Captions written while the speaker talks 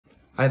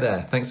Hi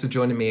there, thanks for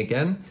joining me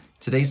again.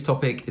 Today's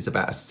topic is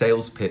about a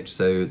sales pitch,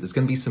 so there's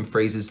going to be some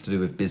phrases to do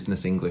with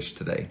business English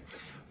today.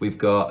 We've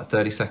got a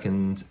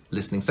 30-second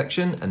listening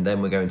section, and then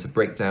we're going to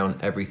break down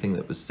everything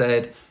that was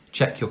said,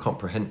 check your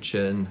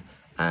comprehension,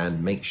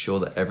 and make sure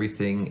that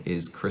everything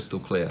is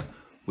crystal clear.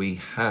 We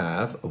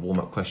have a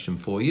warm-up question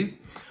for you.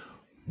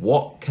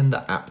 What can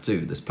the app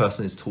do? This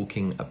person is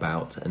talking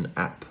about an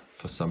app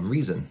for some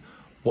reason.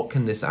 What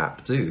can this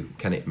app do?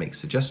 Can it make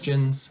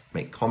suggestions,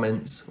 make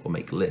comments, or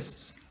make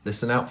lists?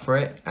 Listen out for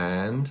it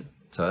and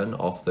turn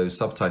off those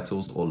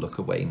subtitles or look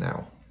away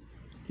now.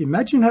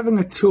 Imagine having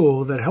a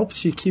tool that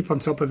helps you keep on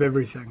top of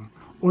everything.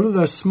 All of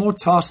those small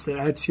tasks that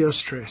add to your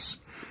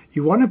stress.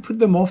 You want to put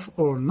them off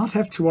or not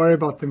have to worry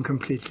about them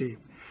completely.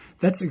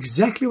 That's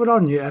exactly what our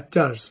new app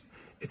does.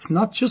 It's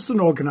not just an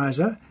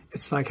organizer,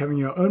 it's like having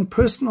your own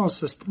personal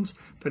assistant,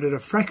 but at a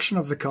fraction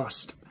of the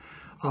cost.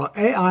 Our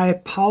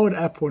AI-powered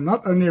app will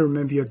not only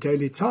remember your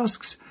daily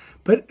tasks,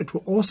 but it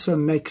will also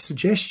make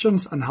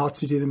suggestions on how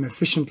to do them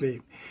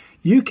efficiently.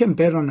 You can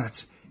bet on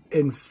it.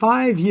 In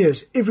 5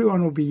 years,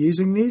 everyone will be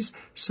using these,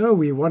 so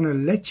we want to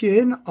let you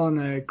in on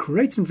a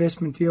great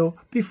investment deal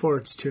before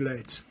it's too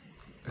late.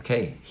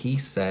 Okay, he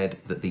said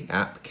that the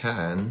app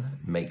can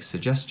make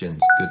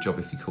suggestions. Good job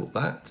if you caught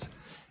that.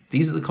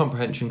 These are the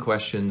comprehension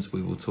questions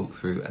we will talk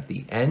through at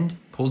the end.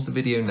 Pause the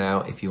video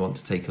now if you want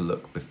to take a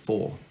look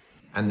before.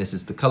 And this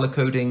is the color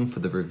coding for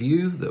the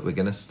review that we're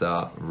going to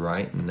start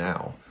right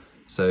now.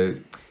 So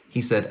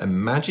he said,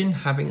 imagine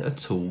having a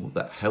tool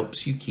that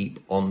helps you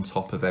keep on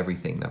top of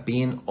everything. Now,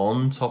 being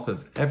on top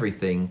of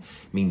everything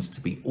means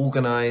to be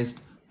organized,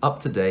 up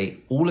to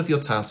date, all of your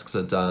tasks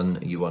are done,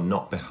 you are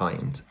not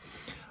behind.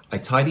 I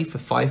tidy for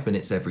 5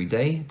 minutes every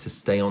day to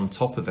stay on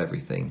top of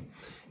everything.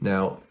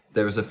 Now,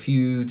 there's a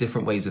few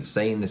different ways of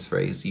saying this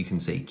phrase. You can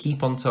say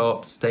keep on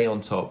top, stay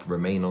on top,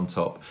 remain on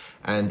top.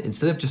 And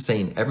instead of just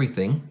saying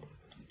everything,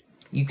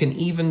 you can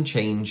even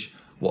change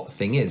what the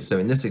thing is. So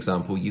in this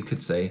example, you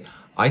could say,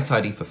 I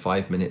tidy for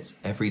 5 minutes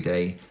every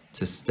day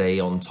to stay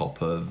on top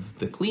of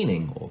the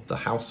cleaning or the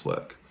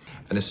housework.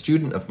 And a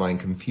student of mine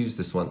confused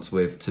this once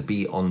with to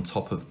be on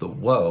top of the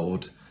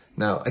world.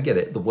 Now, I get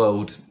it, the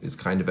world is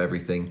kind of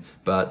everything,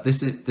 but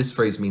this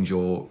phrase means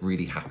you're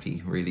really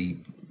happy,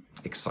 really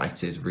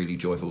excited, really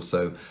joyful.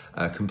 So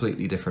a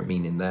completely different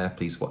meaning there,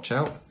 please watch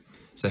out.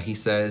 So he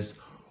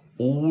says,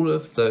 all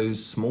of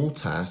those small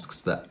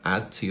tasks that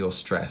add to your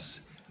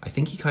stress. I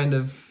think he kind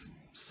of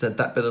said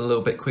that bit a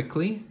little bit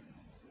quickly.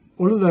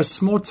 All of those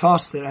small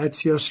tasks that add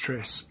to your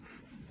stress.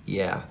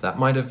 Yeah, that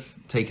might have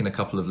taken a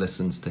couple of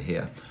listens to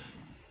hear.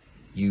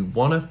 You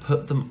want to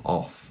put them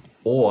off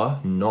or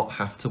not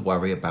have to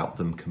worry about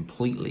them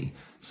completely.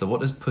 So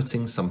what does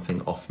putting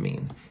something off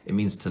mean? It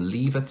means to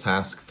leave a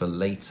task for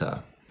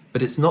later.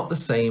 But it's not the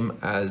same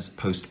as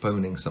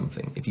postponing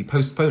something. If you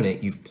postpone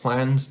it, you've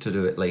planned to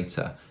do it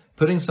later.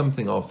 Putting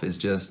something off is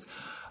just,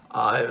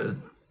 I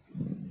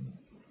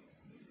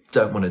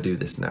don't want to do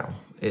this now.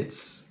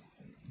 It's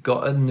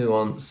got a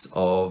nuance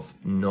of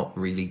not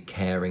really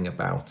caring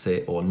about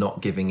it or not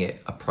giving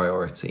it a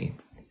priority.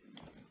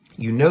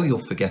 You know you'll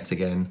forget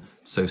again,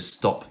 so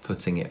stop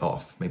putting it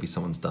off. Maybe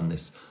someone's done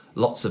this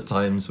lots of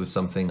times with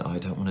something. I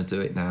don't want to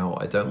do it now.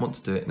 I don't want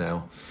to do it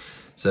now.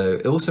 So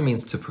it also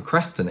means to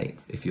procrastinate,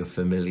 if you're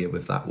familiar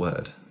with that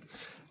word,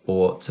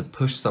 or to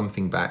push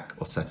something back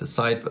or set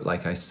aside. But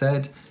like I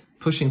said,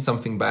 pushing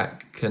something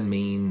back can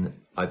mean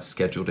I've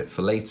scheduled it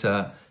for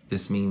later.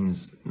 This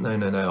means, no,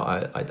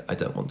 I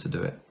don't want to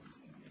do it.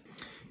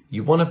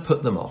 You want to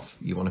put them off.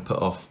 You want to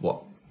put off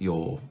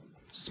your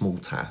small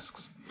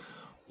tasks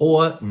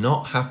or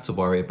not have to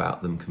worry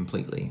about them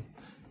completely.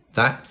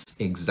 That's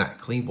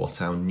exactly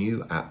what our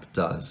new app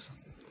does.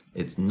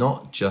 It's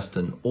not just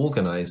an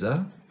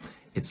organizer.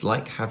 It's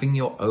like having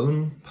your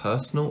own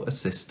personal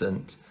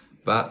assistant,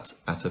 but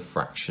at a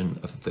fraction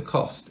of the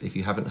cost. If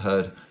you haven't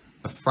heard,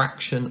 a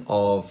fraction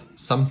of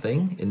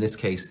something, in this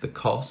case, the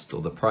cost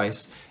or the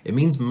price, it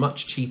means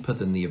much cheaper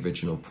than the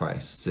original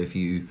price. So if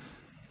you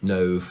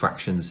know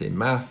fractions in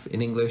math,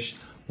 in English,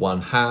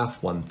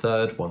 1/2,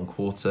 1/3,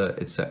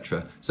 1/4,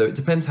 etc. So it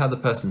depends how the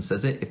person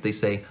says it. If they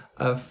say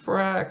a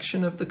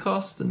fraction of the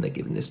cost and they're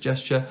giving this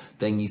gesture,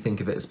 then you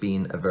think of it as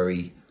being a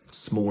very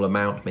small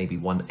amount, maybe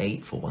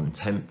 1/8 or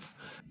 1/10.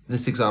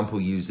 This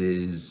example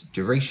uses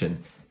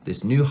duration.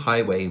 This new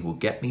highway will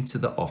get me to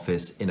the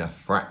office in a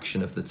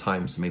fraction of the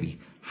time, so maybe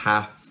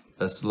half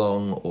as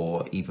long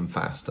or even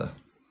faster.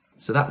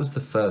 So that was the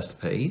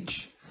first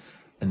page.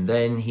 And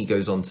then he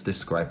goes on to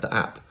describe the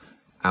app.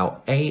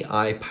 Our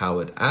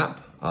AI-powered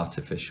app,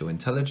 artificial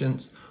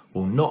intelligence,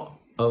 will not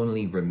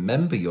only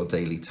remember your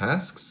daily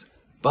tasks,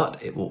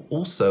 but it will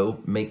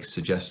also make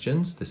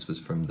suggestions, this was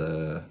from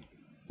the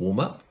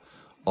warm-up,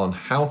 on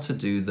how to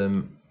do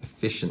them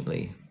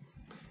efficiently.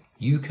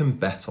 You can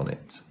bet on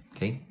it.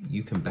 Okay,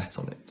 you can bet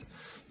on it.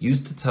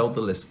 Used to tell the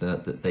listener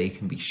that they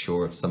can be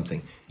sure of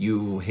something. You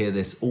will hear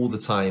this all the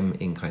time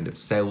in kind of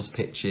sales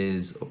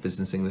pitches or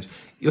business English.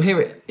 You'll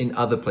hear it in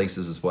other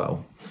places as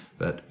well,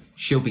 but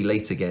she'll be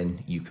late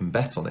again. You can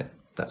bet on it.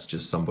 That's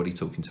just somebody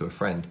talking to a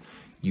friend.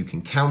 You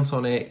can count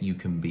on it, you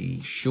can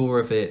be sure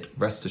of it,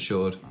 rest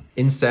assured.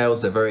 In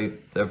sales, they're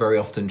very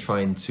often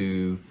trying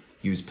to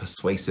use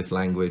persuasive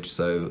language,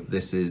 so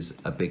this is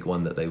a big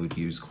one that they would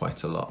use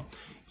quite a lot.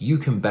 You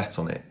can bet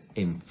on it.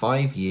 In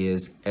 5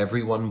 years,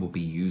 everyone will be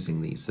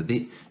using these. So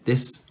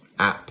this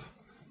app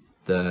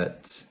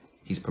that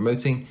he's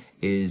promoting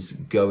is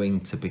going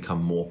to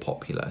become more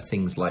popular.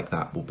 Things like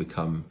that will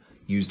become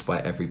used by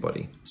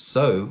everybody.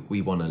 So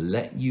we want to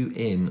let you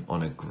in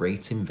on a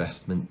great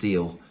investment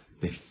deal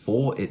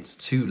before it's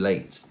too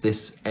late.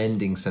 This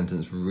ending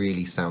sentence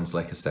really sounds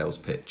like a sales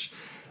pitch.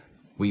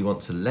 We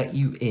want to let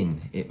you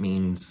in. It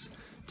means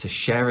to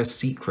share a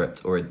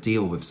secret or a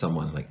deal with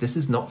someone. Like, this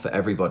is not for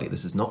everybody.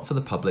 This is not for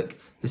the public.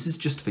 This is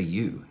just for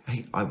you.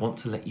 Hey, I want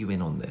to let you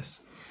in on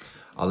this.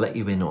 I'll let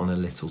you in on a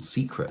little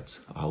secret.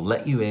 I'll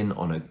let you in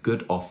on a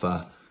good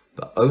offer,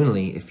 but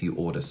only if you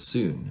order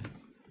soon.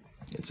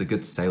 It's a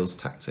good sales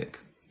tactic.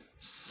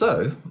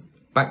 So,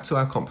 back to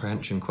our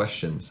comprehension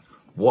questions.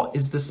 What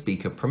is the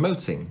speaker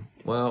promoting?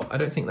 Well, I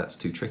don't think that's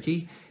too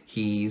tricky.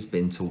 He's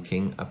been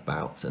talking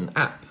about an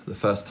app. The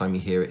first time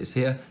you hear it is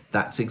here.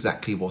 That's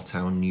exactly what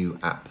our new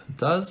app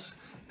does.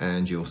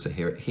 And you also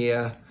hear it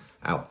here.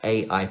 Our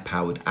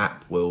AI-powered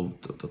app will...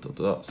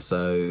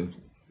 So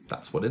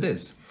that's what it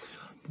is.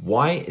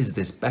 Why is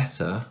this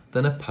better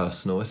than a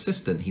personal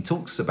assistant? He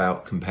talks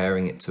about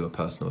comparing it to a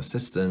personal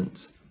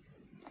assistant.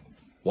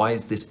 Why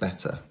is this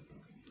better?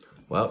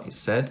 Well, he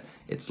said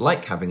it's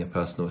like having a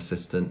personal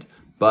assistant,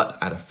 but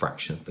at a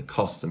fraction of the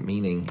cost,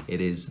 meaning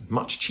it is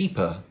much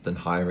cheaper than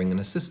hiring an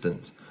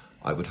assistant.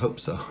 I would hope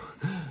so.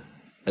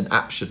 An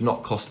app should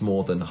not cost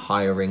more than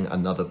hiring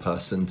another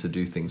person to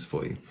do things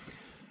for you.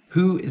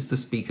 Who is the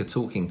speaker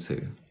talking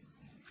to?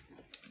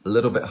 A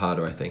little bit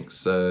harder, I think.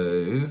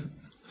 So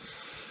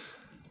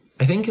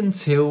I think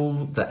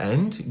until the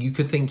end, you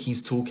could think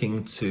he's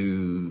talking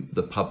to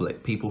the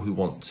public, people who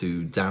want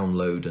to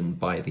download and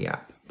buy the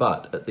app.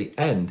 But at the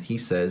end, he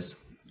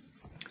says,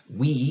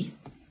 we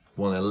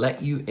want to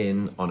let you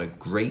in on a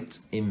great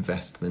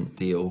investment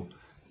deal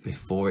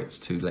before it's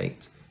too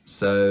late.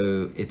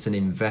 So it's an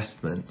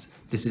investment.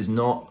 This is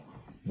not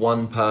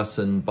one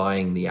person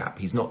buying the app.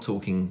 He's not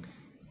talking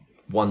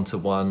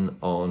one-to-one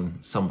on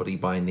somebody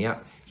buying the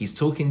app. He's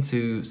talking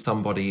to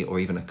somebody or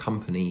even a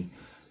company.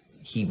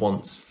 He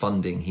wants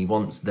funding. He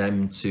wants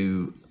them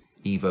to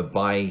either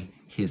buy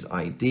his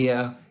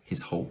idea,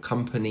 his whole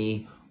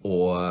company,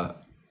 or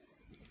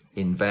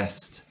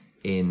invest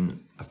in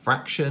a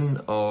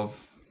fraction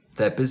of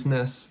their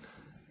business,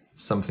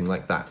 something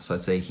like that. So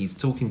I'd say he's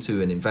talking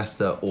to an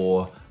investor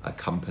or a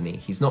company.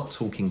 He's not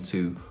talking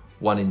to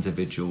one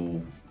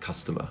individual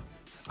customer.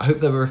 I hope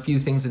there were a few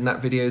things in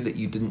that video that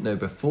you didn't know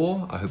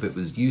before. I hope it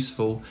was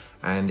useful.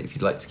 And if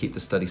you'd like to keep the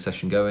study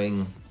session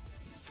going,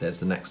 there's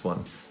the next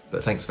one.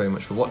 But thanks very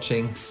much for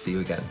watching. See you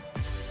again.